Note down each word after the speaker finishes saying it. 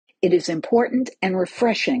It is important and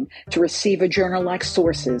refreshing to receive a journal like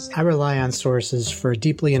Sources. I rely on Sources for a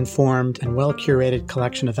deeply informed and well-curated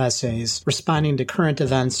collection of essays responding to current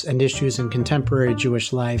events and issues in contemporary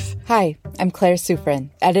Jewish life. Hi, I'm Claire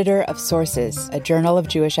Sufrin, editor of Sources, a journal of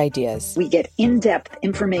Jewish ideas. We get in-depth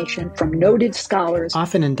information from noted scholars,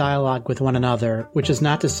 often in dialogue with one another, which is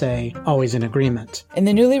not to say always in agreement. In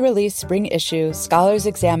the newly released spring issue, scholars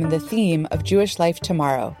examine the theme of Jewish life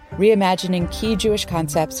tomorrow, reimagining key Jewish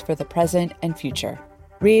concepts for the present and future.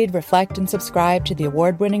 Read, reflect, and subscribe to the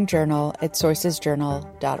award-winning journal at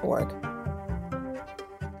sourcesjournal.org.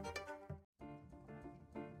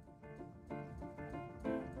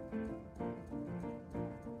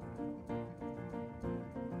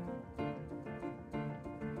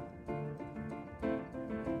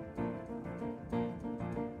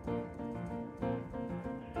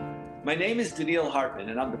 My name is Daniel Hartman,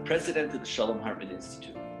 and I'm the president of the Shalom Hartman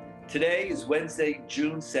Institute. Today is Wednesday,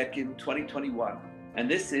 June 2nd, 2021, and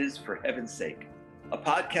this is For Heaven's Sake, a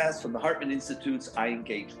podcast from the Hartman Institute's I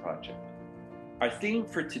Engage project. Our theme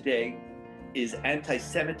for today is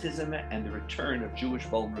anti-Semitism and the return of Jewish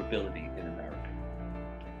vulnerability in America.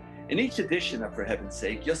 In each edition of For Heaven's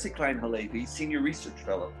Sake, Yossi Klein Halevi, Senior Research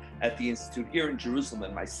Fellow at the Institute here in Jerusalem,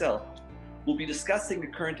 and myself will be discussing the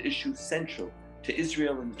current issues central to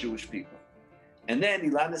Israel and the Jewish people. And then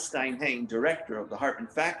Ilana Stein-Hain, director of the Hartman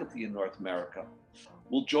faculty in North America,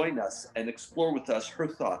 will join us and explore with us her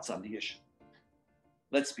thoughts on the issue.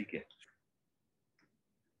 Let's begin.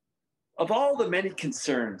 Of all the many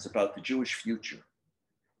concerns about the Jewish future,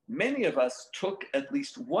 many of us took at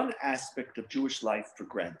least one aspect of Jewish life for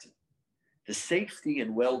granted: the safety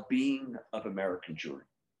and well-being of American Jewry.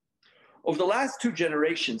 Over the last 2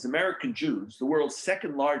 generations, American Jews, the world's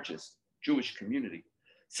second largest Jewish community,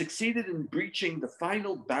 succeeded in breaching the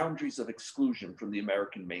final boundaries of exclusion from the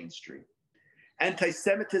American mainstream.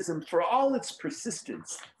 Anti-Semitism, for all its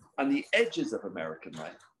persistence on the edges of American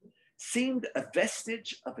life, seemed a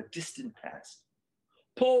vestige of a distant past.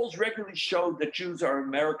 Polls regularly showed that Jews are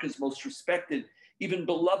America's most respected, even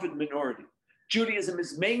beloved minority. Judaism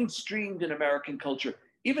is mainstreamed in American culture,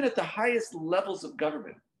 even at the highest levels of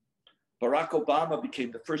government. Barack Obama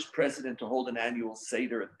became the first president to hold an annual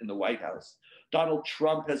Seder in the White House. Donald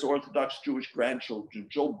Trump has Orthodox Jewish grandchildren.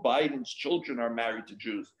 Joe Biden's children are married to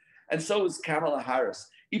Jews. And so is Kamala Harris.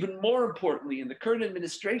 Even more importantly, in the current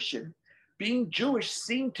administration, being Jewish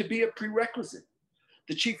seemed to be a prerequisite.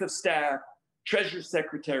 The Chief of Staff, Treasury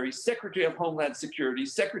Secretary, Secretary of Homeland Security,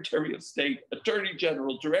 Secretary of State, Attorney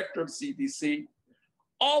General, Director of CDC,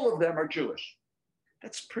 all of them are Jewish.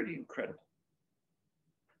 That's pretty incredible.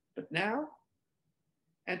 But now,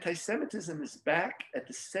 anti-Semitism is back at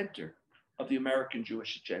the center of the American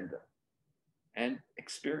Jewish agenda and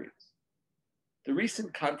experience. The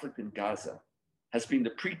recent conflict in Gaza has been the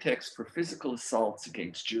pretext for physical assaults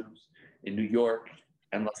against Jews in New York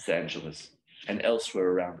and Los Angeles and elsewhere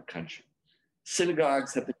around the country.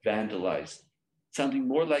 Synagogues have been vandalized, sounding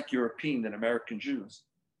more like European than American Jews.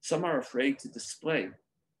 Some are afraid to display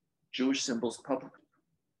Jewish symbols publicly.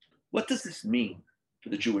 What does this mean for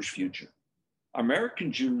the Jewish future? Are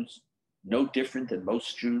American Jews no different than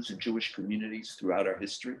most Jews in Jewish communities throughout our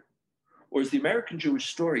history? Or is the American Jewish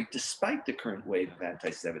story, despite the current wave of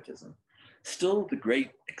anti-Semitism, still the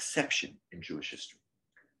great exception in Jewish history?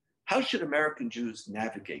 How should American Jews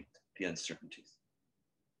navigate the uncertainties?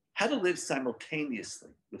 How to live simultaneously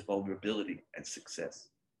with vulnerability and success?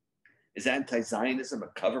 Is anti-Zionism a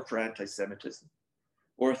cover for anti-Semitism,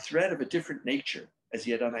 or a threat of a different nature as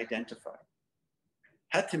yet unidentified?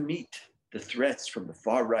 How to meet the threats from the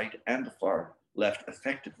far right and the far left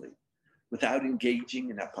effectively without engaging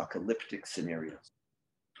in apocalyptic scenarios?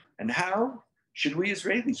 And how should we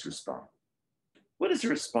Israelis respond? What is a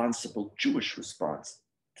responsible Jewish response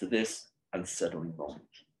to this unsettling moment?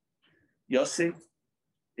 Yossi,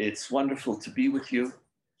 it's wonderful to be with you.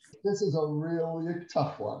 This is a really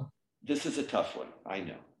tough one. This is a tough one. I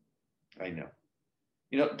know.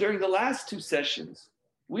 You know, during the last 2 sessions,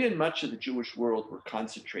 we and much of the Jewish world were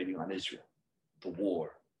concentrating on Israel, the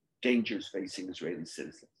war, dangers facing Israeli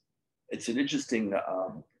citizens. It's an interesting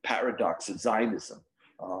paradox of Zionism,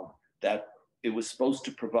 that it was supposed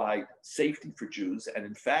to provide safety for Jews, and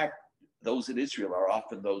in fact, those in Israel are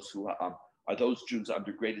often those who are those Jews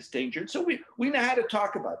under greatest danger. And so we know how to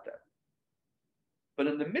talk about that. But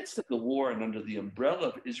in the midst of the war and under the umbrella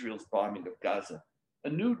of Israel's bombing of Gaza, a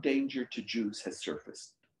new danger to Jews has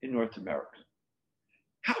surfaced in North America.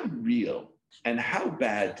 How real and how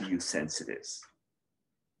bad do you sense it is?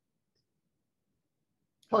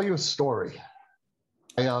 Tell you a story.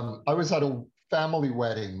 I was at a family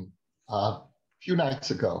wedding a few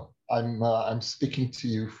nights ago. I'm speaking to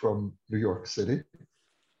you from New York City,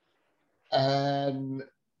 and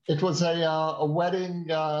it was a wedding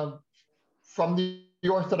from the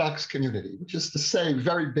Orthodox community, which is to say,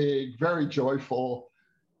 very big, very joyful.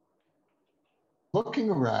 Looking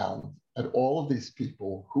around at all of these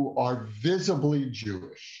people who are visibly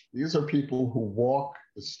Jewish. These are people who walk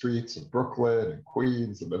the streets of Brooklyn and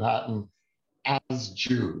Queens and Manhattan as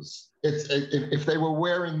Jews. If they were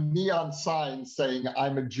wearing neon signs saying,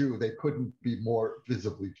 I'm a Jew, they couldn't be more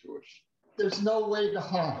visibly Jewish. There's no way to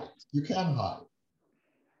hide. You can't hide.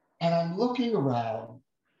 And I'm looking around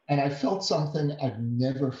and I felt something I've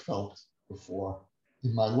never felt before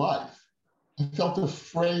in my life. I felt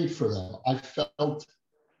afraid for them. I felt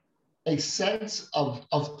a sense of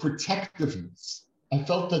protectiveness. I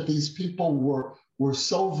felt that these people were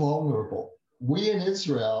so vulnerable. We in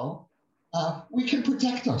Israel, we can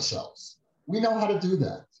protect ourselves. We know how to do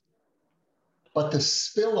that. But the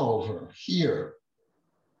spillover here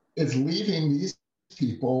is leaving these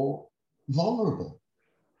people vulnerable.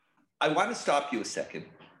 I want to stop you a second,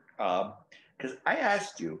 because I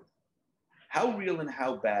asked you, how real and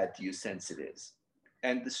how bad do you sense it is?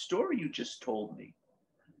 And the story you just told me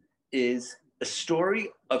is a story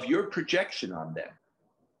of your projection on them.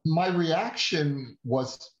 My reaction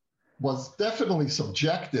was definitely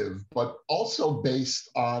subjective, but also based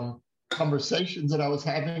on conversations that I was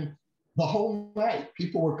having the whole night.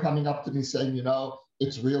 People were coming up to me saying, you know,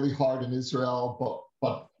 it's really hard in Israel,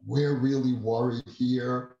 but we're really worried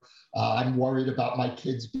here. I'm worried about my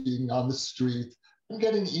kids being on the street. I'm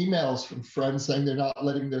getting emails from friends saying they're not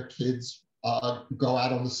letting their kids go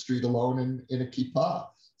out on the street alone in a kippah.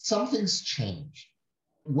 Something's changed.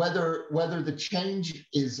 Whether the change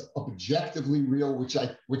is objectively real,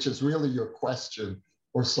 which is really your question,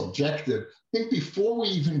 or subjective, I think before we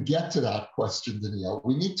even get to that question, Danielle,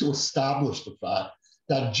 we need to establish the fact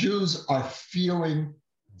that Jews are feeling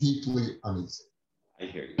deeply uneasy. I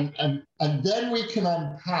hear you. And then we can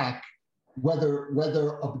unpack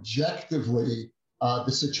whether objectively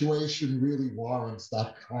the situation really warrants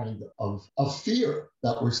that kind of fear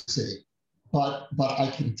that we're seeing. But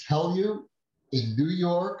I can tell you, in New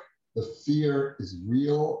York, the fear is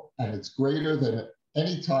real and it's greater than at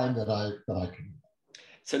any time that I can.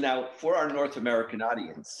 So now, for our North American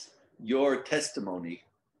audience, your testimony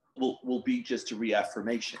will be just a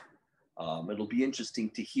reaffirmation. It'll be interesting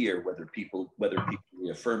to hear whether people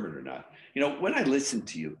reaffirm it or not. You know, when I listen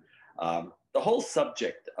to you, the whole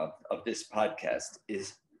subject of this podcast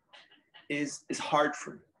is hard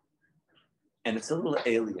for me, and it's a little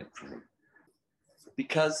alien for me,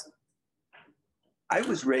 because I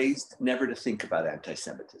was raised never to think about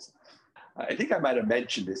anti-Semitism. I think I might have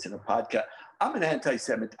mentioned this in a podcast. I'm an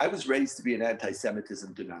anti-Semite. I was raised to be an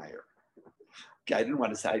anti-Semitism denier. Okay, I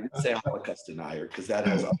didn't say Holocaust denier, because that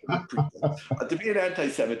has other pretense. But to be an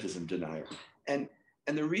anti-Semitism denier. And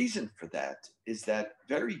the reason for that is that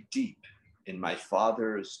very deep in my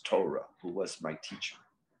father's Torah, who was my teacher,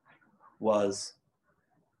 was,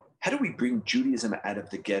 how do we bring Judaism out of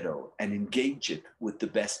the ghetto and engage it with the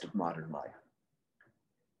best of modern life?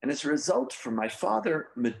 And as a result, for my father,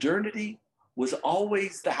 modernity was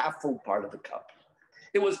always the half full part of the cup.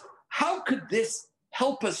 It was, how could this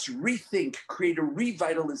help us rethink, create a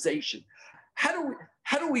revitalization? How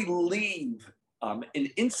do we leave an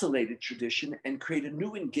insulated tradition and create a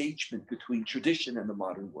new engagement between tradition and the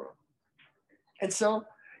modern world? And so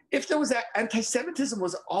if there was anti-Semitism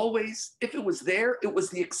was always, if it was there, it was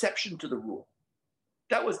the exception to the rule.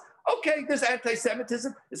 That was, okay, there's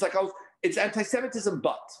anti-Semitism. It's like, it's anti-Semitism,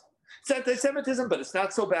 but. It's anti-Semitism, but it's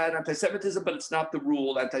not so bad. Anti-Semitism, but it's not the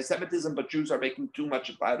rule. Anti-Semitism, but Jews are making too much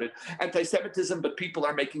about it. Anti-Semitism, but people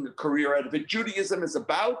are making a career out of it. Judaism is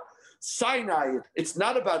about Sinai. It's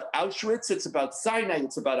not about Auschwitz. It's about Sinai.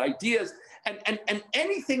 It's about ideas. And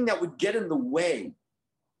anything that would get in the way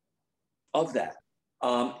of that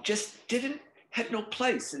just had no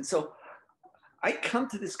place. And so I come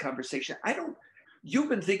to this conversation. You've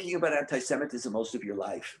been thinking about anti-Semitism most of your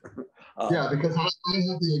life. Yeah, because I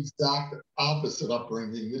had the exact opposite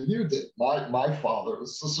upbringing that you did. My father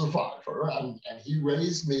was a survivor, and he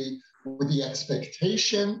raised me with the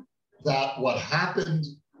expectation that what happened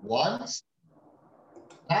once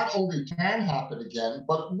not only can happen again,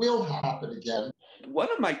 but will happen again. One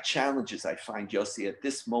of my challenges I find, Yossi, at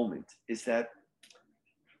this moment is that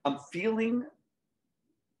I'm feeling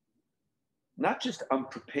not just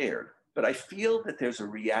unprepared, but I feel that there's a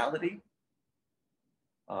reality,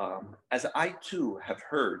 as I too have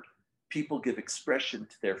heard people give expression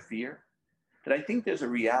to their fear, that I think there's a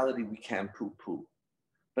reality we can't poo-poo.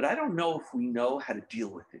 But I don't know if we know how to deal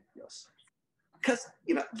with it, Yossi. Because,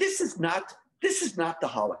 this is not this is not the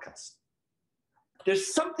Holocaust.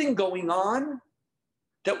 There's something going on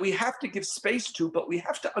that we have to give space to, but we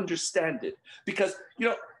have to understand it. Because,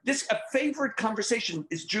 a favorite conversation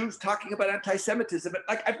is Jews talking about anti-Semitism.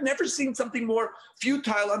 Like, I've never seen something more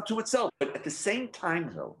futile unto itself. But at the same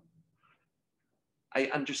time, though,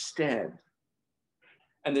 I understand.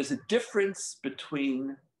 And there's a difference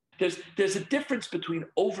between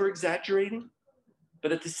over-exaggerating,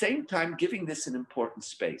 but at the same time giving this an important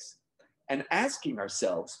space and asking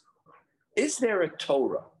ourselves, is there a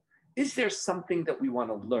Torah? Is there something that we want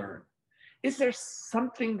to learn? Is there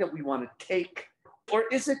something that we want to take? Or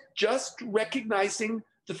is it just recognizing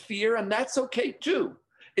the fear, and that's okay too?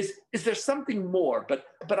 Is there something more? But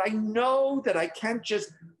I know that I can't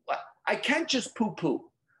just poo-poo.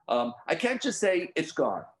 I can't just say it's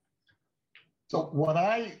gone. So what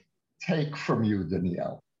I take from you,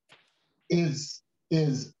 Daniel, is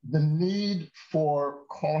the need for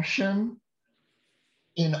caution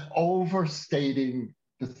in overstating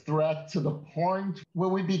the threat to the point where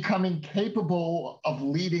we become incapable of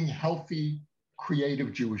leading healthy,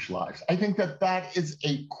 creative Jewish lives. I think that is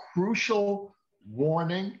a crucial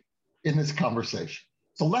warning in this conversation.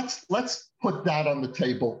 So let's put that on the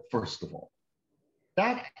table first of all.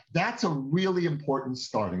 That's a really important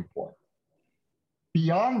starting point.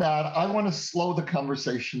 Beyond that, I want to slow the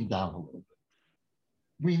conversation down a little bit.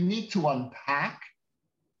 We need to unpack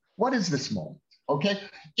what is this moment, okay?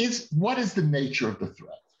 What is the nature of the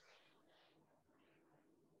threat?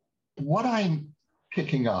 What I'm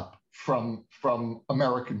picking up from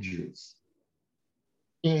American Jews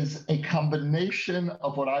is a combination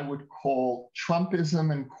of what I would call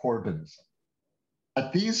Trumpism and Corbynism.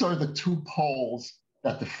 These are the two poles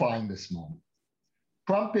that define this moment.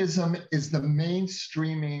 Trumpism is the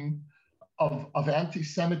mainstreaming of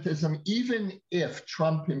anti-Semitism, even if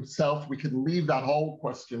Trump himself, we can leave that whole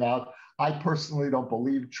question out. I personally don't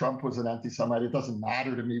believe Trump was an anti-Semite. It doesn't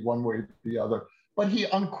matter to me one way or the other. But he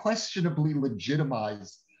unquestionably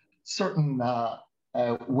legitimized certain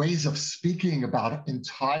ways of speaking about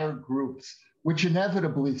entire groups, which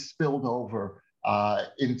inevitably spilled over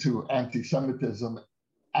into anti-Semitism.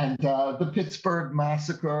 And the Pittsburgh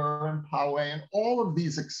Massacre and Poway and all of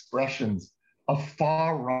these expressions of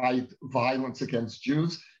far-right violence against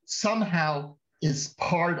Jews somehow is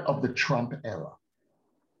part of the Trump era.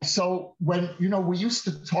 So when, we used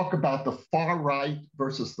to talk about the far right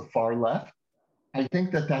versus the far left, I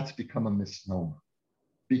think that's become a misnomer.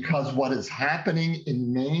 Because what is happening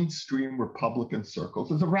in mainstream Republican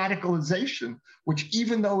circles is a radicalization, which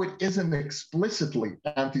even though it isn't explicitly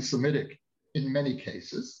anti-Semitic in many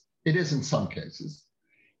cases, it is in some cases,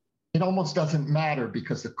 it almost doesn't matter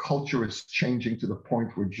because the culture is changing to the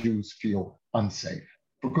point where Jews feel unsafe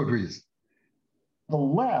for good reason. The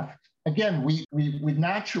left, again, we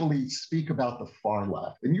naturally speak about the far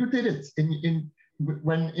left, and you did it in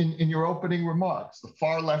your opening remarks, the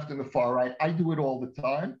far left and the far right. I do it all the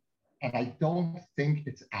time, and I don't think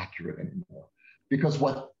it's accurate anymore. Because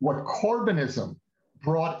what Corbynism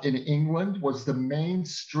brought in England was the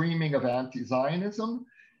mainstreaming of anti-Zionism.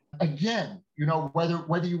 Again,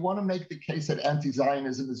 whether you want to make the case that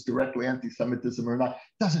anti-Zionism is directly anti-Semitism or not,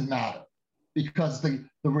 doesn't matter. Because the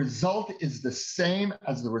result is the same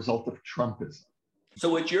as the result of Trumpism. So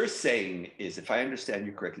what you're saying is, if I understand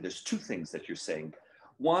you correctly, there's two things that you're saying.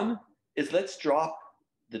 One is let's drop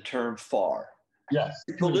the term far. Yes.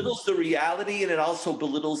 It belittles the reality and it also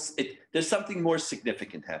belittles it. There's something more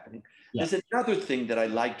significant happening. Yes. There's another thing that I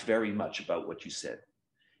liked very much about what you said,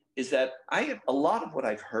 is that a lot of what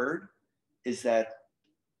I've heard is that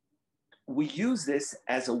we use this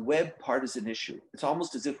as a web partisan issue. It's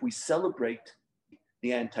almost as if we celebrate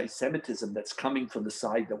the anti-Semitism that's coming from the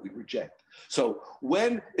side that we reject. So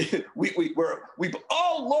when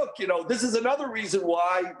look, this is another reason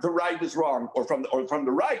why the right is wrong, or from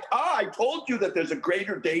the right, I told you that there's a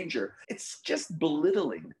greater danger. It's just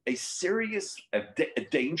belittling a serious, a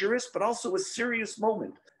dangerous, but also a serious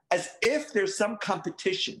moment, as if there's some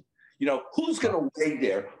competition. Who's going to weigh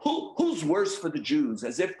there? Who's worse for the Jews?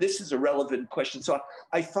 As if this is a relevant question. So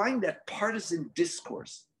I find that partisan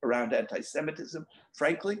discourse around anti-Semitism,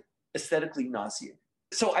 frankly, aesthetically nauseating.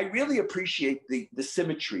 So I really appreciate the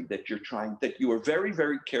symmetry that you are very,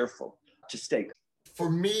 very careful to state. For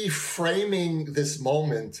me, framing this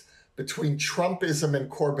moment between Trumpism and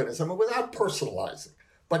Corbynism, without personalizing,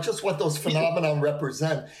 but just what those phenomena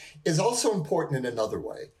represent, is also important in another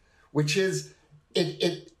way, which is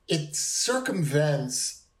it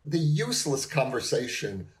circumvents the useless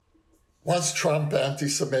conversation. Was Trump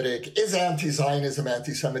anti-Semitic? Is anti-Zionism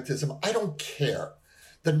anti-Semitism? I don't care.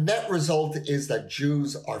 The net result is that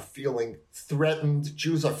Jews are feeling threatened.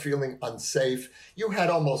 Jews are feeling unsafe. You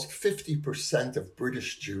had almost 50% of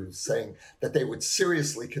British Jews saying that they would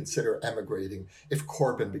seriously consider emigrating if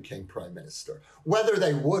Corbyn became prime minister. Whether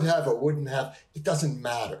they would have or wouldn't have, it doesn't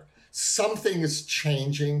matter. Something is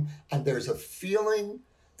changing, and there's a feeling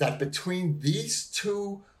that between these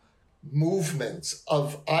two movements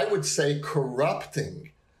of, I would say,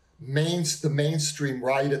 corrupting the mainstream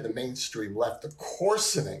right and the mainstream left, the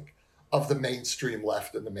coarsening of the mainstream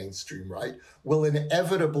left and the mainstream right will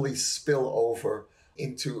inevitably spill over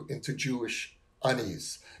into Jewish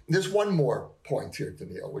unease. And there's one more point here,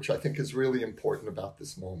 Donniel, which I think is really important about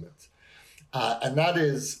this moment. And that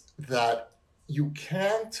is that you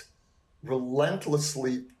can't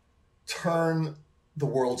relentlessly turn the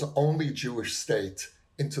world's only Jewish state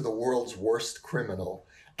into the world's worst criminal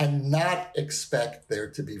and not expect there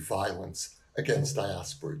to be violence against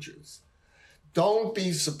diaspora Jews. Don't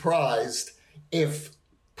be surprised if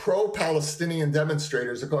pro-Palestinian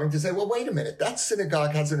demonstrators are going to say, well, wait a minute, that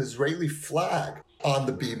synagogue has an Israeli flag on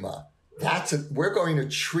the bima. We're going to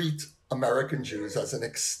treat American Jews as an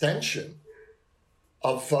extension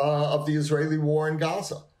of the Israeli war in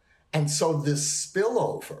Gaza. And so this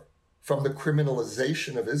spillover from the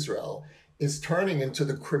criminalization of Israel is turning into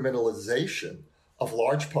the criminalization of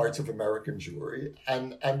large parts of American Jewry,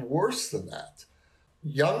 and worse than that,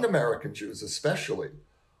 young American Jews especially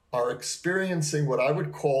are experiencing what I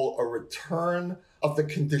would call a return of the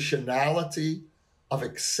conditionality of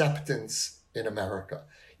acceptance in America.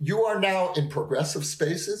 You are now in progressive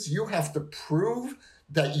spaces. You have to prove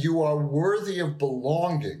that you are worthy of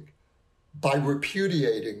belonging by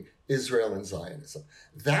repudiating Israel and Zionism.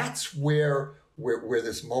 That's where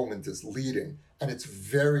this moment is leading, and it's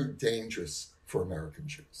very dangerous for American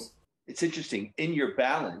Jews. It's interesting. In your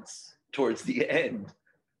balance, towards the end,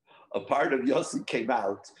 a part of Yossi came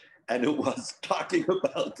out, and it was talking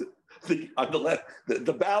about on the left.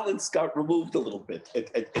 The balance got removed a little bit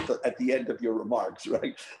at the end of your remarks,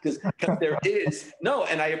 right? Because there is no,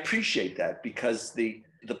 and I appreciate that, because the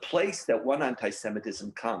place that one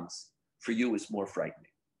anti-Semitism comes for you is more frightening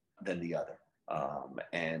than the other,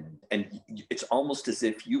 and it's almost as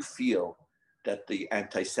if you feel that the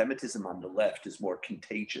anti-Semitism on the left is more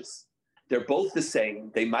contagious. They're both the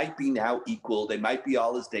same. They might be now equal. They might be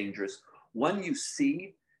all as dangerous. One you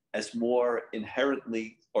see as more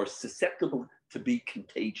inherently or susceptible to be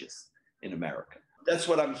contagious in America. That's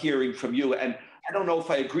what I'm hearing from you. And I don't know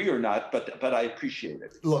if I agree or not, but I appreciate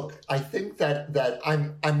it. Look, I think that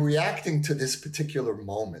I'm reacting to this particular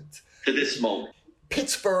moment. To this moment.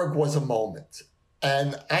 Pittsburgh was a moment.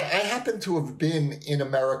 And I happen to have been in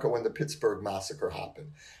America when the Pittsburgh massacre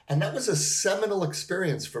happened. And that was a seminal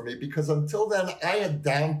experience for me, because until then, I had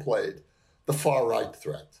downplayed the far-right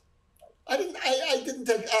threat. I didn't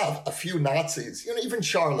take a few Nazis, even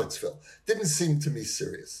Charlottesville, didn't seem to me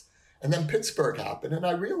serious. And then Pittsburgh happened, and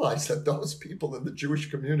I realized that those people in the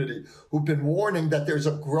Jewish community who've been warning that there's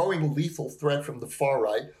a growing lethal threat from the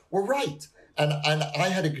far-right were right. And I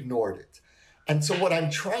had ignored it. And so what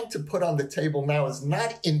I'm trying to put on the table now is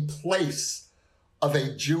not in place of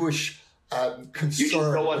a Jewish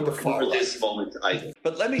concern with the far right. This moment,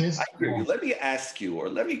 but let me ask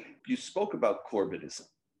you, you spoke about Corbynism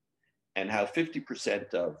and how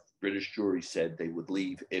 50% of British Jewry said they would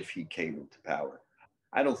leave if he came into power.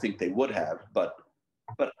 I don't think they would have, but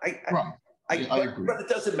I agree. But it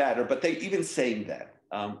doesn't matter. But they even saying that.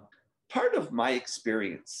 Part of my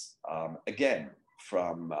experience, again,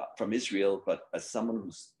 from Israel, but as someone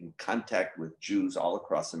who's in contact with Jews all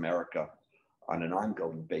across America on an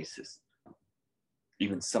ongoing basis.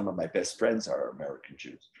 Even some of my best friends are American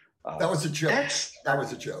Jews. That was a joke. That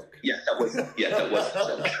was a joke. Yeah, that was.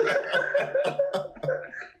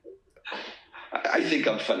 I think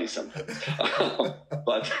I'm funny sometimes,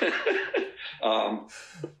 but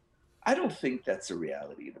I don't think that's a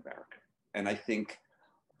reality in America. And I think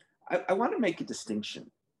I want to make a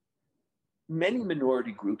distinction. Many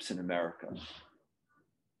minority groups in America,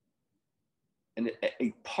 and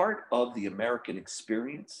a part of the American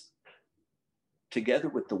experience, together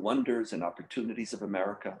with the wonders and opportunities of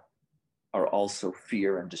America, are also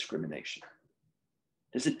fear and discrimination.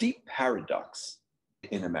 There's a deep paradox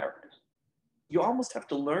in America. You almost have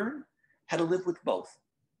to learn how to live with both.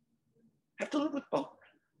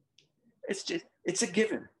 It's a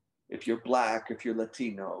given. If you're Black, if you're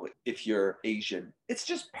Latino, if you're Asian, it's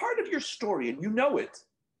just part of your story and you know it.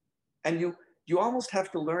 And you almost have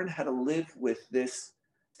to learn how to live with this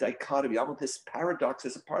dichotomy, almost this paradox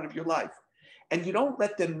as a part of your life. And you don't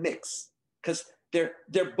let them mix, because they're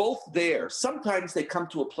both there. Sometimes they come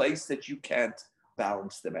to a place that you can't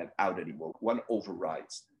balance them out anymore. One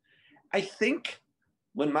overrides. I think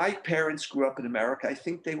when my parents grew up in America, I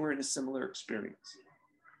think they were in a similar experience.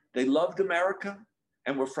 They loved America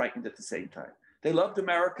and were frightened at the same time. They loved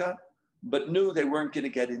America, but knew they weren't going to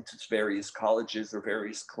get into various colleges or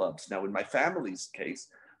various clubs. Now, in my family's case,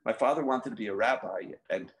 my father wanted to be a rabbi,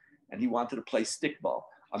 and he wanted to play stickball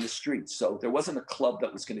on the streets. So there wasn't a club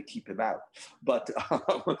that was going to keep him out. But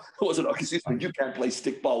it wasn't, excuse me, you can't play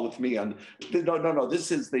stickball with me. No,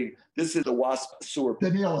 this is the WASP sewer.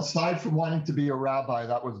 Daniel, aside from wanting to be a rabbi,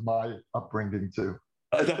 that was my upbringing too.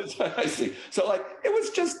 I see. So like, it was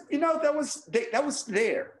just, that was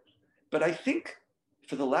there. But I think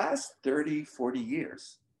for the last 30, 40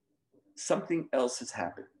 years, something else has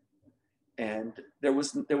happened. And there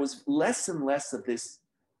was less and less of this,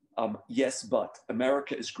 yes, but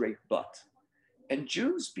America is great, but. And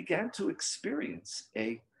Jews began to experience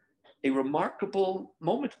a remarkable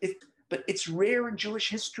moment. But it's rare in Jewish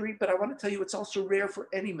history, but I want to tell you, it's also rare for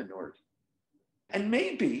any minority. And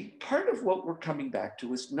maybe part of what we're coming back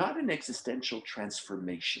to is not an existential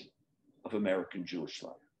transformation of American Jewish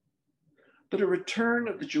life, but a return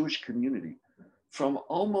of the Jewish community from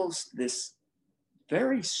almost this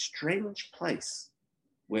very strange place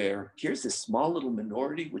where here's this small little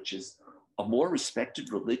minority, which is a more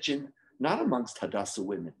respected religion, not amongst Hadassah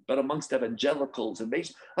women, but amongst evangelicals and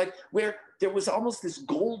like where there was almost this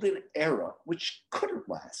golden era, which couldn't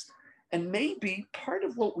last. And maybe part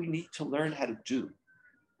of what we need to learn how to do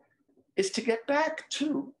is to get back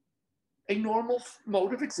to a normal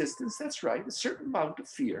mode of existence. That's right, a certain amount of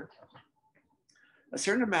fear, a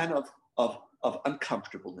certain amount of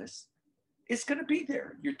uncomfortableness is going to be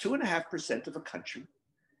there. You're 2.5% of a country,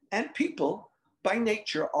 and people by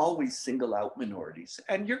nature always single out minorities,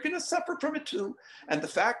 and you're going to suffer from it too. And the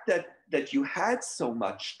fact that you had so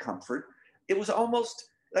much comfort, it was almost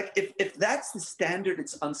like if that's the standard,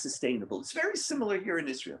 it's unsustainable. It's very similar here in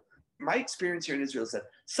Israel. My experience here in Israel is that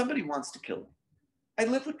somebody wants to kill me. I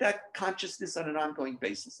live with that consciousness on an ongoing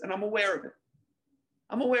basis, and I'm aware of it.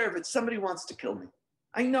 I'm aware of it. Somebody wants to kill me.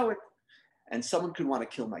 I know it. And someone could want to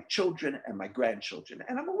kill my children and my grandchildren.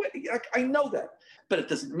 And I'm aware, I know that. But it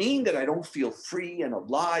doesn't mean that I don't feel free and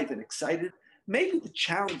alive and excited. Maybe the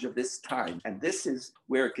challenge of this time, and this is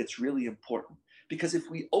where it gets really important, because if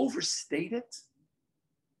we overstate it,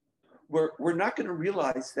 we're not going to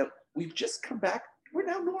realize that we've just come back. We're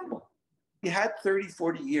now normal. We had 30,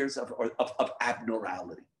 40 years of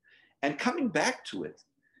abnormality. And coming back to it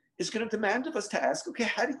is going to demand of us to ask, okay,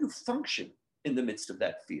 how do you function in the midst of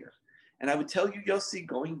that fear? And I would tell you, Yossi,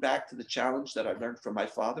 going back to the challenge that I learned from my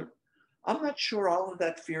father, I'm not sure all of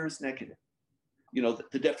that fear is negative.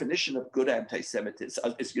 The definition of good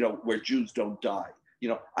anti-Semitism is, where Jews don't die.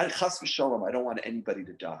 Chas v'sholom, I don't want anybody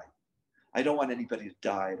to die. I don't want anybody to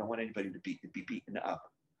die. I don't want anybody to be beaten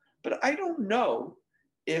up. But I don't know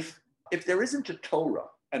if there isn't a Torah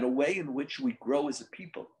and a way in which we grow as a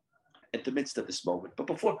people at the midst of this moment. But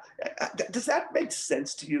before, does that make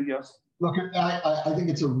sense to you, Yos? Look, I think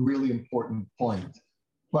it's a really important point.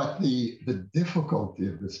 But the difficulty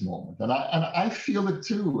of this moment, and I feel it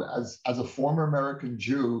too, as a former American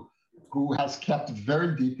Jew who has kept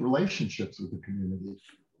very deep relationships with the community,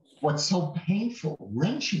 what's so painful,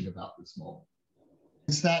 wrenching about this moment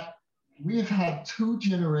is that we have had 2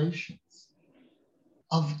 generations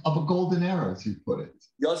of a golden era, as you put it.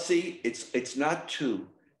 Yossi, it's not 2.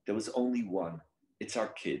 There was only 1. It's our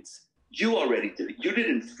kids. You already did it. You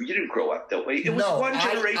didn't grow up that way. It was one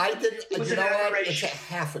generation. I did. It was you know what? generation. It's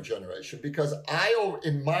a half a generation, because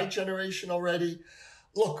in my generation already,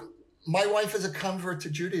 look, my wife is a convert to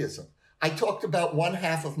Judaism. I talked about one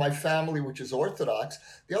half of my family, which is Orthodox.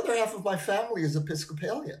 The other half of my family is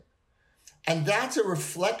Episcopalian. And that's a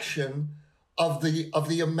reflection of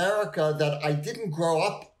the America that I didn't grow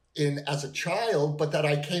up in as a child, but that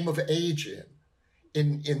I came of age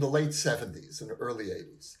in the late 70s and early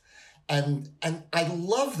 80s. And I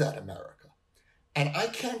love that America. And I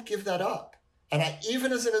can't give that up. And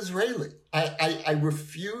even as an Israeli, I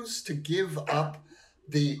refuse to give up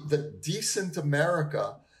the decent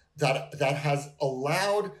America that has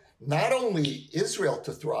allowed not only Israel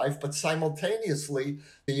to thrive, but simultaneously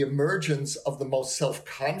the emergence of the most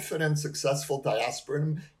self-confident, successful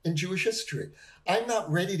diaspora in Jewish history. I'm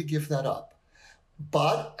not ready to give that up.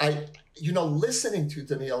 But listening to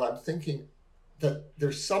Daniel, I'm thinking that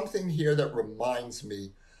there's something here that reminds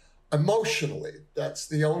me emotionally, that's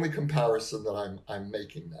the only comparison that I'm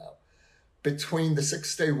making now, between the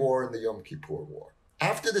Six-Day War and the Yom Kippur War.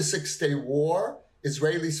 After the Six-Day War,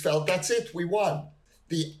 Israelis felt, that's it, we won.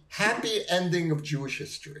 The happy ending of Jewish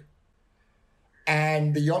history.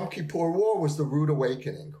 And the Yom Kippur War was the rude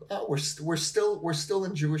awakening. We're still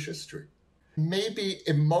in Jewish history. Maybe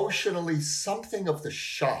emotionally something of the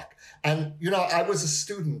shock. And, I was a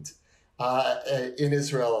student in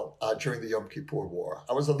Israel during the Yom Kippur War.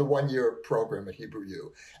 I was on the one-year program at Hebrew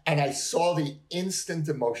U, and I saw the instant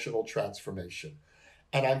emotional transformation.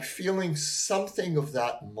 And I'm feeling something of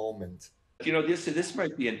that moment. This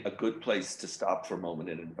might be a good place to stop for a moment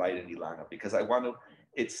and invite in Ilana, because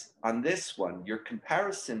it's on this one, your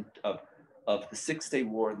comparison of the 6-Day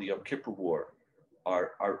War and the Yom Kippur War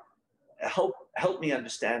are help me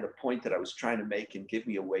understand a point that I was trying to make and give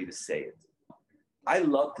me a way to say it. I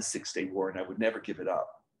loved the 6-Day War and I would never give it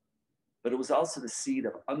up. But it was also the seed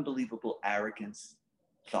of unbelievable arrogance,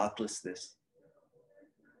 thoughtlessness.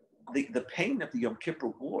 The pain of the Yom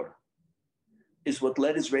Kippur War is what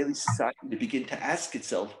led Israeli society to begin to ask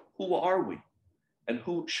itself, who are we? And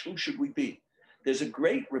who should we be? There's a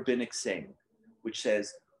great rabbinic saying which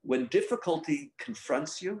says, when difficulty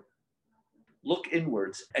confronts you, look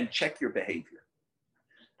inwards and check your behavior.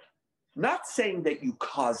 Not saying that you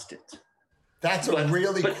caused it. That's a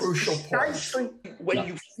really crucial point. When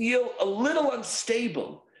you feel a little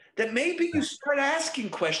unstable, that maybe you start asking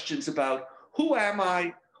questions about, who am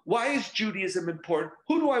I? Why is Judaism important?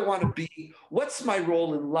 Who do I want to be? What's my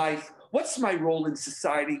role in life? What's my role in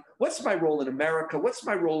society? What's my role in America? What's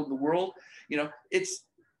my role in the world? It's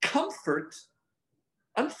comfort,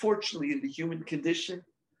 unfortunately, in the human condition,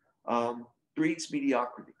 breeds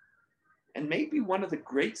mediocrity. And maybe one of the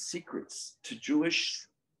great secrets to Jewish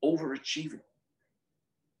overachieving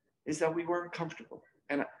is that we weren't comfortable.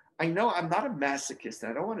 And I know I'm not a masochist,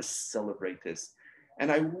 and I don't want to celebrate this.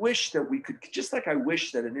 And I wish that we could, just like I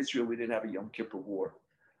wish that in Israel we didn't have a Yom Kippur War.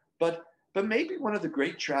 But maybe one of the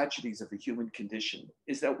great tragedies of the human condition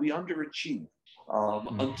is that we underachieve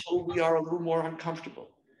until we are a little more uncomfortable.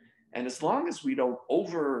 And as long as we don't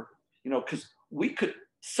because we could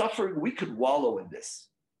suffer, we could wallow in this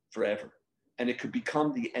forever, and it could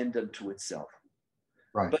become the end unto itself.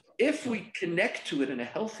 Right. But if we connect to it in a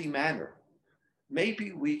healthy manner,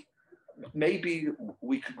 maybe we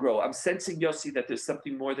could grow. I'm sensing, Yossi, that there's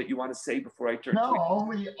something more that you want to say before I turn to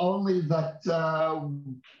you. Only that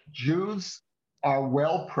Jews are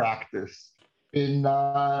well practiced in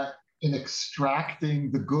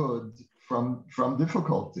extracting the good from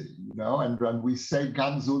difficulty, and when we say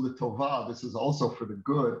Ganzu l'tova, this is also for the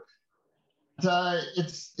good.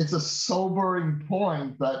 It's a sobering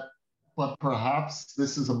point but perhaps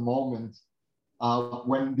this is a moment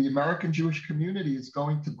when the American Jewish community is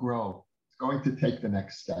going to grow. It's going to take the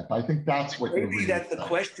next step. I think that's what you're maybe that the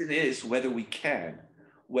question is whether we're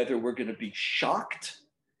going to be shocked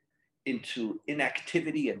into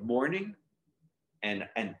inactivity and mourning and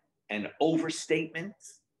overstatement,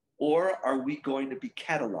 or are we going to be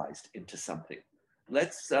catalyzed into something?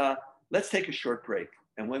 Let's take a short break,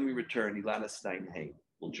 and when we return, Ilana Steinheim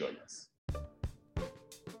will join us.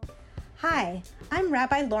 Hi, I'm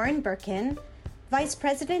Rabbi Lauren Birkin, Vice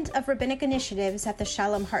President of Rabbinic Initiatives at the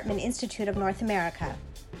Shalom Hartman Institute of North America.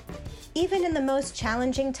 Even in the most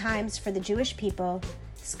challenging times for the Jewish people,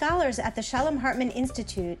 scholars at the Shalom Hartman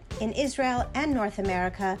Institute in Israel and North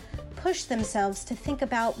America push themselves to think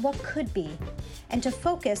about what could be and to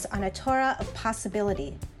focus on a Torah of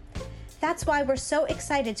possibility. That's why we're so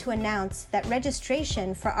excited to announce that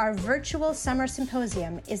registration for our virtual summer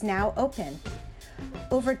symposium is now open.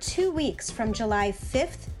 Over 2 weeks from July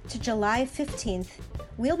 5th to July 15th,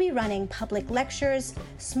 we'll be running public lectures,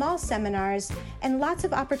 small seminars, and lots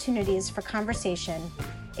of opportunities for conversation,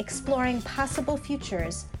 exploring possible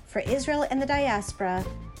futures for Israel and the diaspora,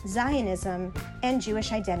 Zionism, and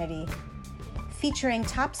Jewish identity. Featuring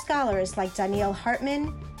top scholars like Daniel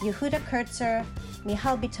Hartman, Yehuda Kurtzer,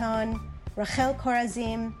 Michal Biton, Rachel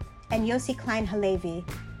Korazim, and Yossi Klein Halevi.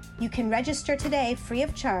 You can register today free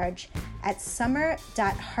of charge at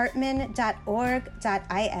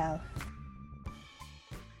summer.hartman.org.il.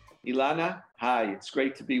 Ilana, hi, it's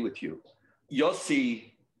great to be with you.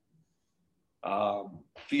 Yossi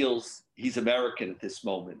feels he's American at this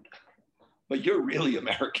moment, but you're really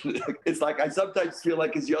American. It's like I sometimes feel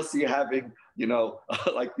like, is Yossi having,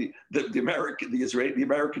 like the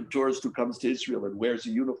American tourist who comes to Israel and wears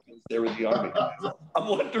a uniform there in the army. I'm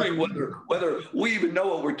wondering whether we even know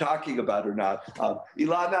what we're talking about or not.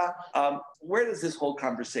 Ilana, where does this whole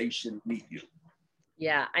conversation meet you?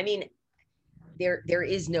 Yeah, I mean, there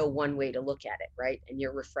is no one way to look at it, right? And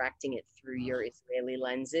you're refracting it through your Israeli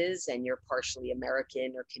lenses and your partially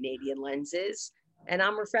American or Canadian lenses. And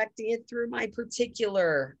I'm refracting it through my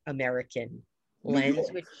particular American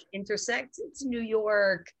lens, which intersects. It's New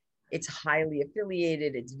York. It's highly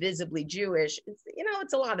affiliated. It's visibly Jewish.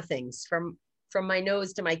 It's a lot of things from from my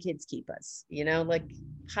nose to my kids' kippas, you know, like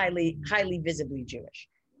highly visibly Jewish.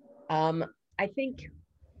 I think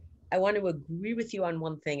I want to agree with you on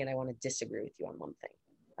one thing and I want to disagree with you on one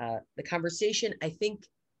thing. The conversation, I think,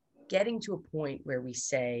 getting to a point where we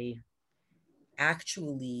say,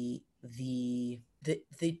 actually, the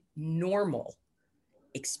normal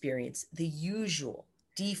experience, the usual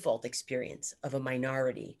default experience of a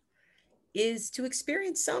minority is to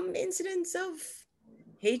experience some incidents of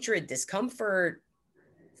hatred, discomfort.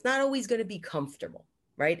 It's not always going to be comfortable,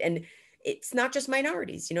 right? And it's not just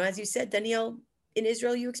minorities. You know, as you said, Danielle, in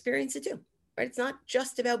Israel, you experience it too, right? It's not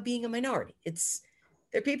just about being a minority.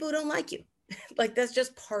 There are people who don't like you. Like, that's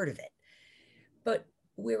just part of it. But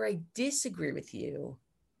where I disagree with you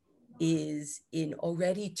is in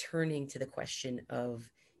already turning to the question of,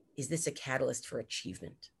 is this a catalyst for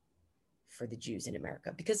achievement for the Jews in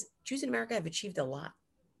America? Because Jews in America have achieved a lot.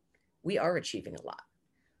 We are achieving a lot.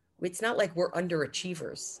 It's not like we're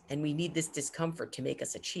underachievers and we need this discomfort to make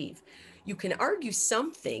us achieve. You can argue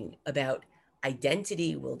something about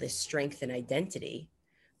identity. Will this strengthen identity?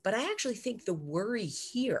 But I actually think the worry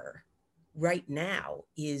here right now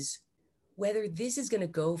is whether this is going to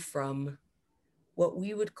go from what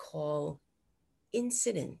we would call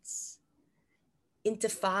incidents,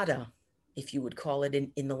 intifada, if you would call it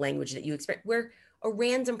in the language that you expect, where a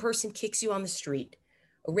random person kicks you on the street,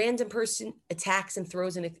 a random person attacks and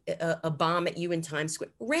throws a bomb at you in Times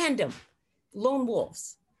Square, random, lone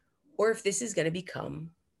wolves, or if this is going to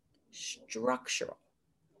become structural.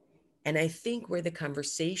 And I think where the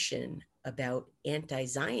conversation about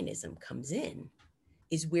anti-Zionism comes in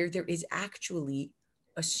is where there is actually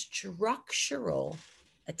a structural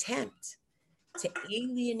attempt to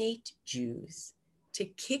alienate Jews, to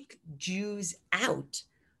kick Jews out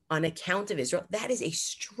on account of Israel. That is a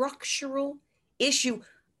structural issue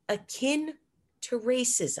akin to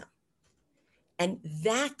racism. And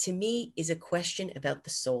that, to me, is a question about the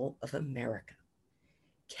soul of America.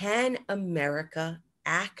 Can America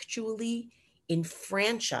actually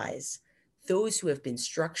enfranchise those who have been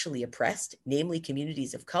structurally oppressed, namely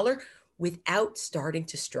communities of color, without starting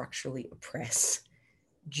to structurally oppress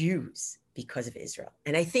Jews because of Israel?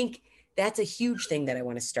 And I think that's a huge thing that I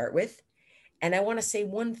want to start with. And I want to say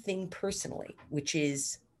one thing personally, which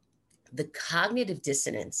is the cognitive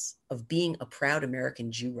dissonance of being a proud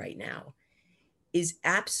American Jew right now is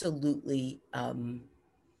absolutely,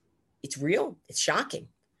 it's real, it's shocking.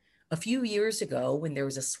 A few years ago, when there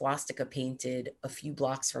was a swastika painted a few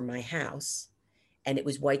blocks from my house, and it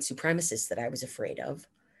was white supremacists that I was afraid of,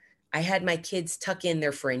 I had my kids tuck in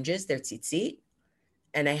their fringes, their tzitzit,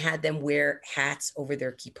 and I had them wear hats over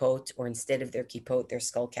their kippot, or instead of their kippot, their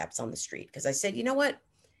skull caps on the street. Because I said, you know what?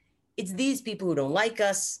 It's these people who don't like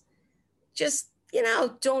us. Just, you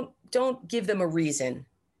know, don't give them a reason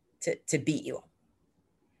to beat you.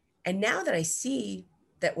 And now that I see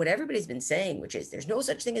that what everybody's been saying, which is there's no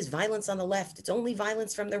such thing as violence on the left, it's only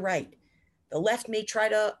violence from the right. The left may try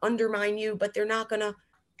to undermine you, but they're not gonna.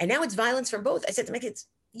 And now it's violence from both. I said to my kids,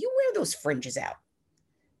 you wear those fringes out.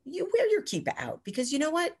 You wear your kippah out, because you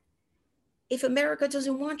know what? If America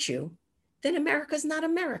doesn't want you, then America's not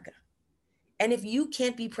America. And if you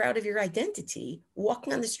can't be proud of your identity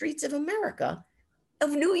walking on the streets of America,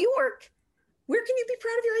 of New York, where can you be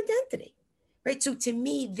proud of your identity? Right? So to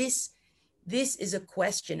me, this is a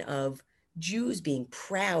question of Jews being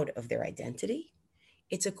proud of their identity.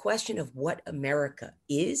 It's a question of what America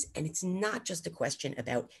is. And it's not just a question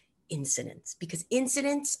about incidents, because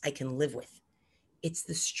incidents I can live with. It's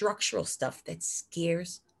the structural stuff that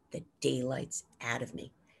scares the daylights out of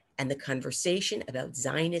me. And the conversation about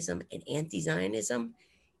Zionism and anti-Zionism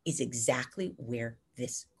is exactly where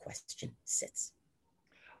this question sits.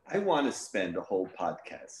 I want to spend a whole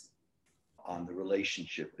podcast on the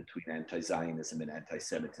relationship between anti-Zionism and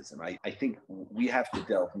anti-Semitism. I think we have to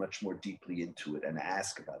delve much more deeply into it and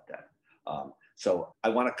ask about that. So I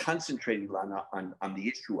want to concentrate, Ilana, on the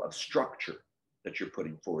issue of structure that you're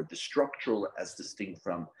putting forward, the structural as distinct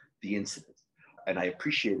from the incident. And I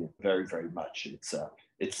appreciate it very, very much.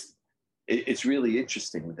 It's really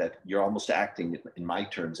interesting that you're almost acting in my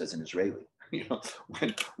terms as an Israeli. You know,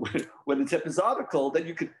 when it's episodical, then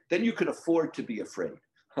you could afford to be afraid.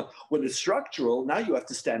 When it's structural, now you have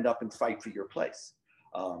to stand up and fight for your place.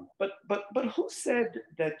 But who said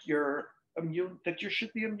that you're immune? That you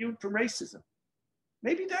should be immune from racism?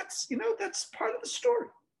 Maybe that's part of the story.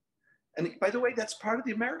 And by the way, that's part of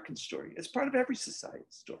the American story. It's part of every society's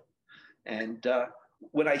story. And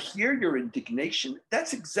when I hear your indignation,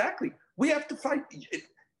 that's exactly, we have to fight.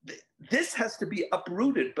 This has to be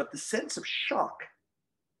uprooted, but the sense of shock,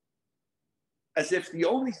 as if the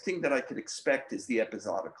only thing that I could expect is the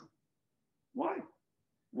episodical. Why?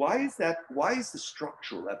 Why is that? Why is the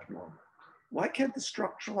structural abnormal? Why can't the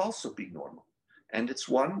structural also be normal? And it's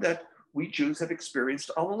one that we Jews have experienced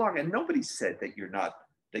all along. And nobody said that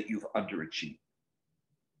you've underachieved.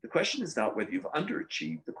 The question is not whether you've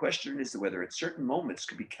underachieved. The question is whether at certain moments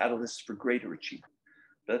could be catalysts for greater achievement.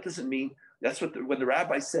 But that doesn't mean, that's what, when the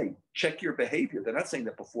rabbis say, check your behavior, they're not saying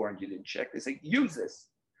that before and you didn't check. They say, use this.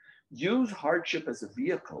 Use hardship as a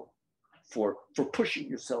vehicle for pushing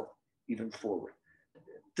yourself even forward.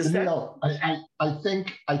 I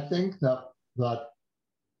think that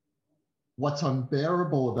what's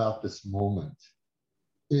unbearable about this moment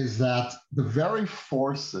is that the very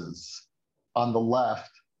forces on the left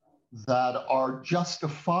that are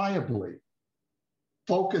justifiably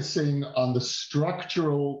focusing on the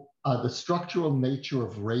structural nature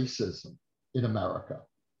of racism in America,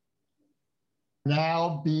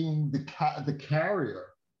 now being the carrier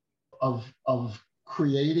of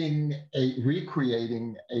recreating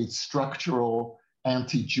a structural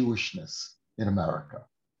anti-Jewishness in America,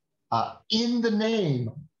 in the name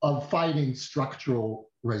of fighting structural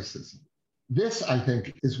racism. This, I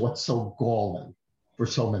think, is what's so galling for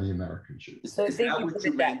so many American Jews. So I think you put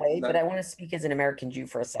it that way, but I want to speak as an American Jew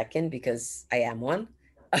for a second because I am one.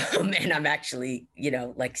 And I'm actually,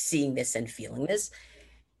 seeing this and feeling this,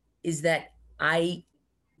 is that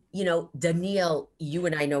Daniel, you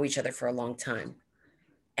and I know each other for a long time.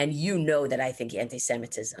 And you know that I think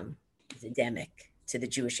anti-Semitism is endemic to the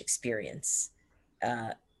Jewish experience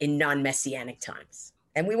in non-Messianic times.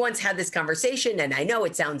 And we once had this conversation, and I know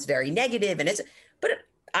it sounds very negative, but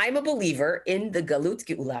I'm a believer in the Galut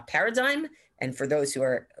Geula paradigm. And for those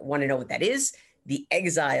who want to know what that is, the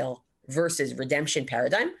exile versus redemption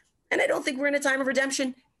paradigm. And I don't think we're in a time of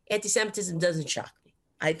redemption. Anti-Semitism doesn't shock me.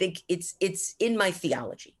 I think it's in my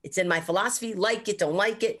theology. It's in my philosophy. Like it, don't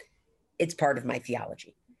like it. It's part of my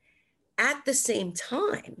theology. At the same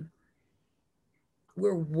time,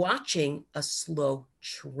 we're watching a slow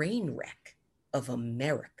train wreck of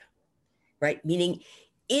America, right? Meaning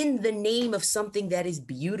in the name of something that is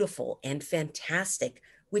beautiful and fantastic,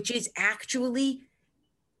 which is actually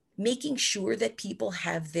making sure that people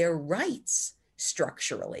have their rights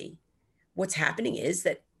structurally. What's happening is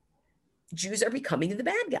that Jews are becoming the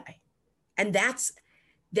bad guy. And that's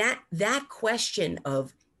that question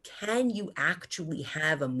of, can you actually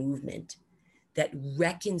have a movement that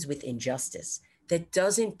reckons with injustice, that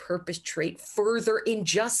doesn't perpetrate further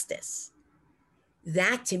injustice?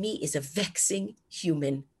 That to me is a vexing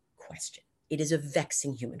human question. It is a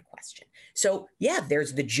vexing human question. So yeah,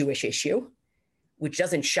 there's the Jewish issue, which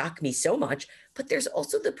doesn't shock me so much, but there's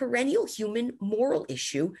also the perennial human moral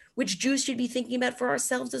issue, which Jews should be thinking about for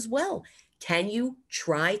ourselves as well. Can you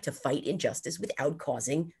try to fight injustice without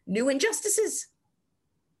causing new injustices?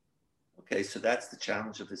 Okay, so that's the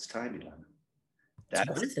challenge of this time, Ilana.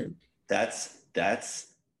 That's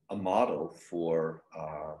a model for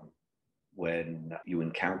when you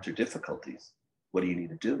encounter difficulties. What do you need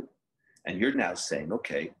to do? And you're now saying,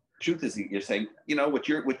 okay, truth is, you're saying,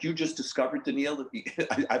 what you just discovered, Daniel,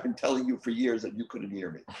 I've been telling you for years and you couldn't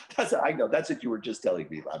hear me. I know, that's what you were just telling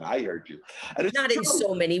me, Ilana. I heard you. And it's not true. In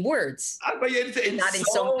so many words. Not in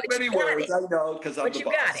so many words. I know, because I'm the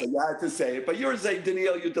boss, so you had to say it. But you were saying,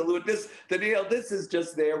 Daniel, you dilute this. Daniel, this is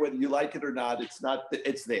just there, whether you like it or not.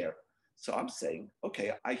 It's there. So I'm saying,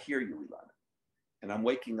 okay, I hear you, Ilana, and I'm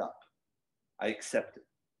waking up. I accept it.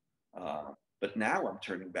 But now I'm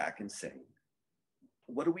turning back and saying,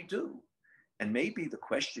 what do we do? And maybe the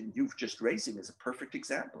question you've just raising is a perfect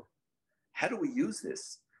example. How do we use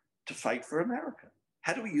this to fight for America?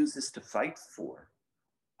 How do we use this to fight for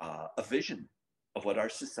a vision of what our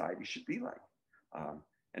society should be like?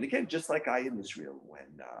 And again, just like in Israel,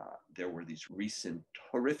 when there were these recent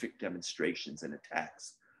horrific demonstrations and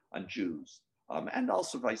attacks on Jews, and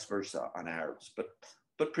also vice versa on Arabs,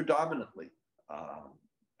 but predominantly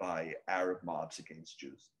by Arab mobs against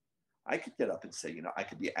Jews. I could get up and say, I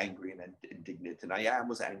could be angry and indignant, and I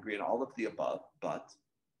was angry and all of the above, but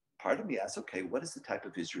part of me asks, okay, what is the type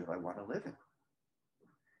of Israel I want to live in?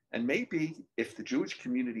 And maybe if the Jewish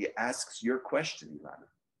community asks your question, Ilana,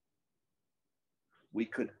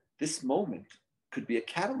 this moment could be a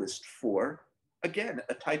catalyst for, again,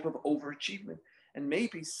 a type of overachievement. And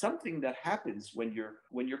maybe something that happens when you're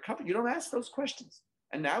company, you don't ask those questions.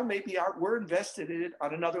 And now maybe we're invested in it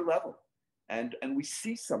on another level. And we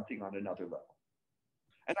see something on another level.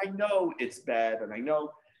 And I know it's bad, and I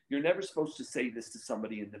know you're never supposed to say this to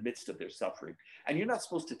somebody in the midst of their suffering. And you're not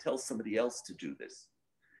supposed to tell somebody else to do this.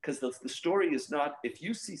 Because the story is not, if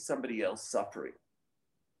you see somebody else suffering,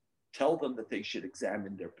 tell them that they should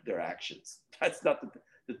examine their actions. That's not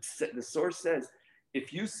the source says,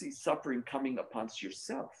 if you see suffering coming upon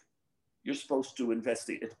yourself, you're supposed to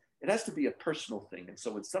investigate it. It has to be a personal thing. And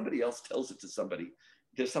so when somebody else tells it to somebody,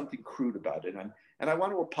 there's something crude about it. And I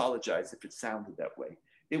want to apologize if it sounded that way.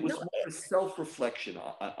 It was more a self-reflection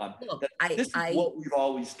on that. This is what we've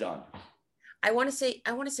always done. I want to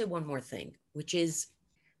say one more thing, which is,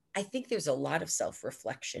 I think there's a lot of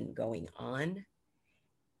self-reflection going on.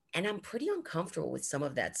 And I'm pretty uncomfortable with some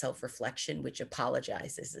of that self-reflection, which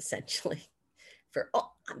apologizes essentially for,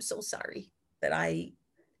 oh, I'm so sorry that I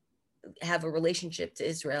have a relationship to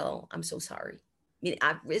Israel. I'm so sorry. I mean,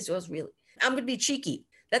 Israel's really, I'm going to be cheeky.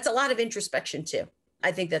 That's a lot of introspection too.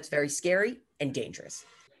 I think that's very scary and dangerous.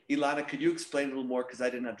 Ilana, could you explain a little more? Because I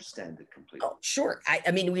didn't understand it completely. Oh, sure.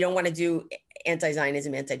 I mean, we don't want to do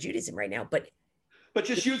anti-Zionism, anti-Judaism right now, but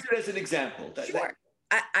just use it as an example. Sure.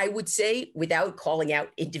 I would say, without calling out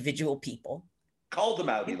individual people. Call them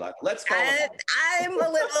out, Ilana. Let's call them out. I'm a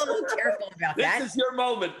little careful about that. This is your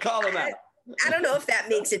moment. Call them out. I don't know if that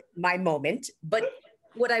makes it my moment, but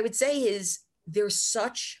what I would say is there's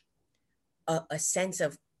such a sense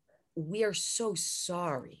of, we are so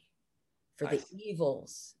sorry for the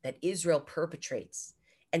evils that Israel perpetrates.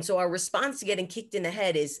 And so our response to getting kicked in the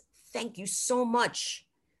head is, thank you so much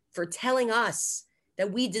for telling us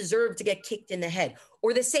that we deserve to get kicked in the head.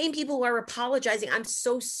 Or the same people who are apologizing, I'm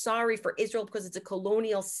so sorry for Israel because it's a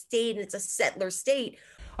colonial state and it's a settler state,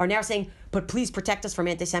 are now saying, but please protect us from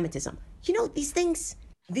anti-Semitism. You know, these things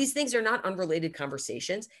are not unrelated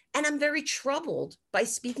conversations. And I'm very troubled by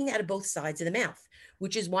speaking out of both sides of the mouth,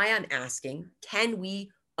 which is why I'm asking, can we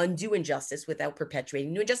undo injustice without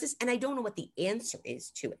perpetuating new injustice? And I don't know what the answer is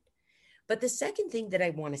to it. But the second thing that I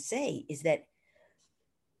want to say is that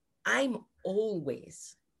I'm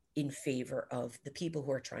always in favor of the people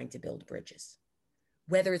who are trying to build bridges,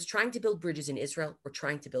 whether it's trying to build bridges in Israel or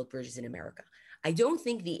trying to build bridges in America. I don't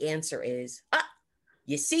think the answer is,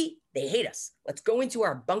 you see, they hate us. Let's go into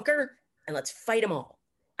our bunker and let's fight them all.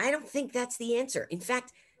 I don't think that's the answer. In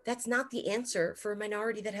fact, that's not the answer for a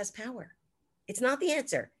minority that has power. It's not the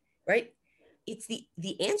answer, right? It's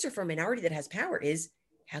the answer for a minority that has power is,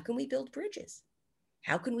 how can we build bridges?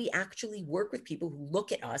 How can we actually work with people who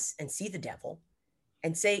look at us and see the devil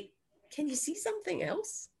and say, can you see something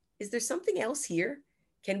else? Is there something else here?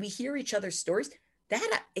 Can we hear each other's stories?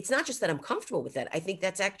 That it's not just that I'm comfortable with that. I think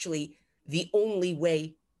that's actually the only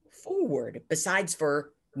way forward, besides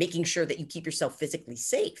for making sure that you keep yourself physically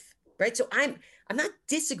safe, right? So I'm not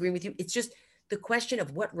disagreeing with you. It's just the question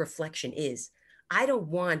of what reflection is. I don't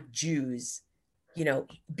want Jews,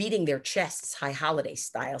 beating their chests high holiday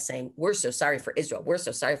style, saying, we're so sorry for Israel. We're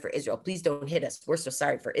so sorry for Israel. Please don't hit us. We're so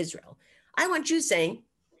sorry for Israel. I want Jews saying,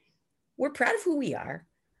 we're proud of who we are.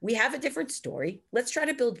 We have a different story. Let's try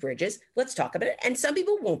to build bridges. Let's talk about it. And some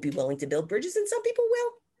people won't be willing to build bridges and some people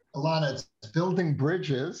will. Ilana, it's building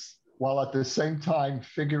bridges while at the same time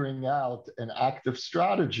figuring out an active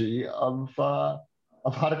strategy of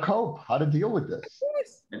how to cope, how to deal with this. Of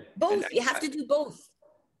course. Both. You have to do both.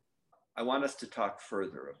 I want us to talk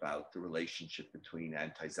further about the relationship between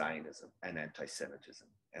anti-Zionism and anti-Semitism,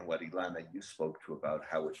 and what Ilana, you spoke to about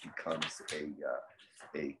how it becomes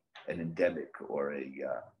an endemic or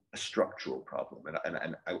a structural problem.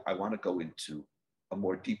 And I want to go into a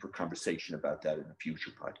more deeper conversation about that in a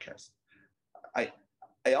future podcast.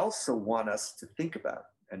 I also want us to think about,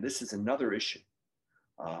 and this is another issue,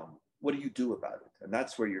 what do you do about it? And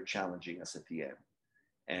that's where you're challenging us at the end.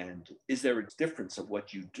 And is there a difference of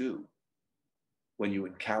what you do when you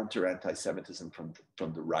encounter anti-Semitism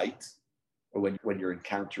from the right, or when you're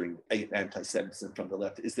encountering anti-Semitism from the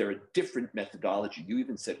left? Is there a different methodology? You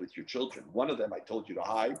even said with your children, one of them I told you to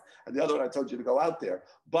hide, and the other one I told you to go out there.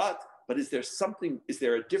 But is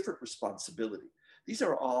there a different responsibility? These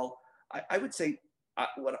are all, I would say,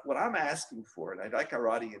 what I'm asking for, and I'd like our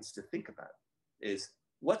audience to think about, is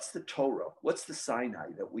what's the Torah? What's the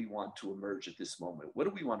Sinai that we want to emerge at this moment? What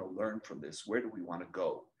do we want to learn from this? Where do we want to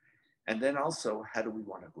go? And then also, how do we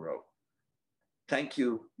want to grow? Thank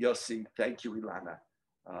you, Yossi. Thank you, Ilana.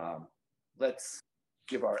 Let's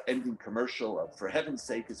give our ending commercial of For Heaven's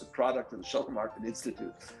Sake is a product of the Shalom Hartman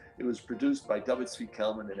Institute. It was produced by David Zvi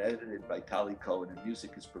Kelman and edited by Tali Cohen, and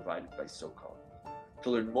music is provided by SoCal. To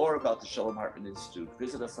learn more about the Shalom Hartman Institute,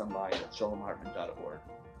 visit us online at shalomhartman.org.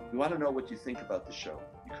 We want to know what you think about the show.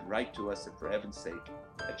 You can write to us at For Heaven's Sake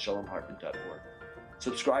at shalomhartman.org.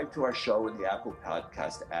 Subscribe to our show in the Apple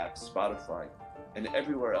Podcast app, Spotify, and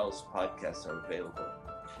everywhere else podcasts are available.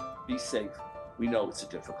 Be safe. We know it's a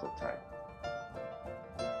difficult time.